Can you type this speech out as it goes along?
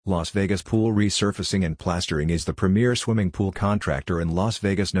Las Vegas Pool Resurfacing and Plastering is the premier swimming pool contractor in Las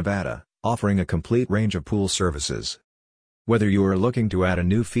Vegas, Nevada, offering a complete range of pool services. Whether you are looking to add a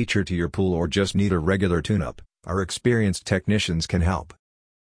new feature to your pool or just need a regular tune-up, our experienced technicians can help.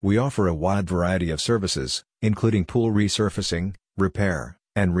 We offer a wide variety of services, including pool resurfacing, repair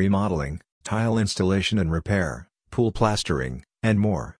and remodeling, tile installation and repair, pool plastering, and more.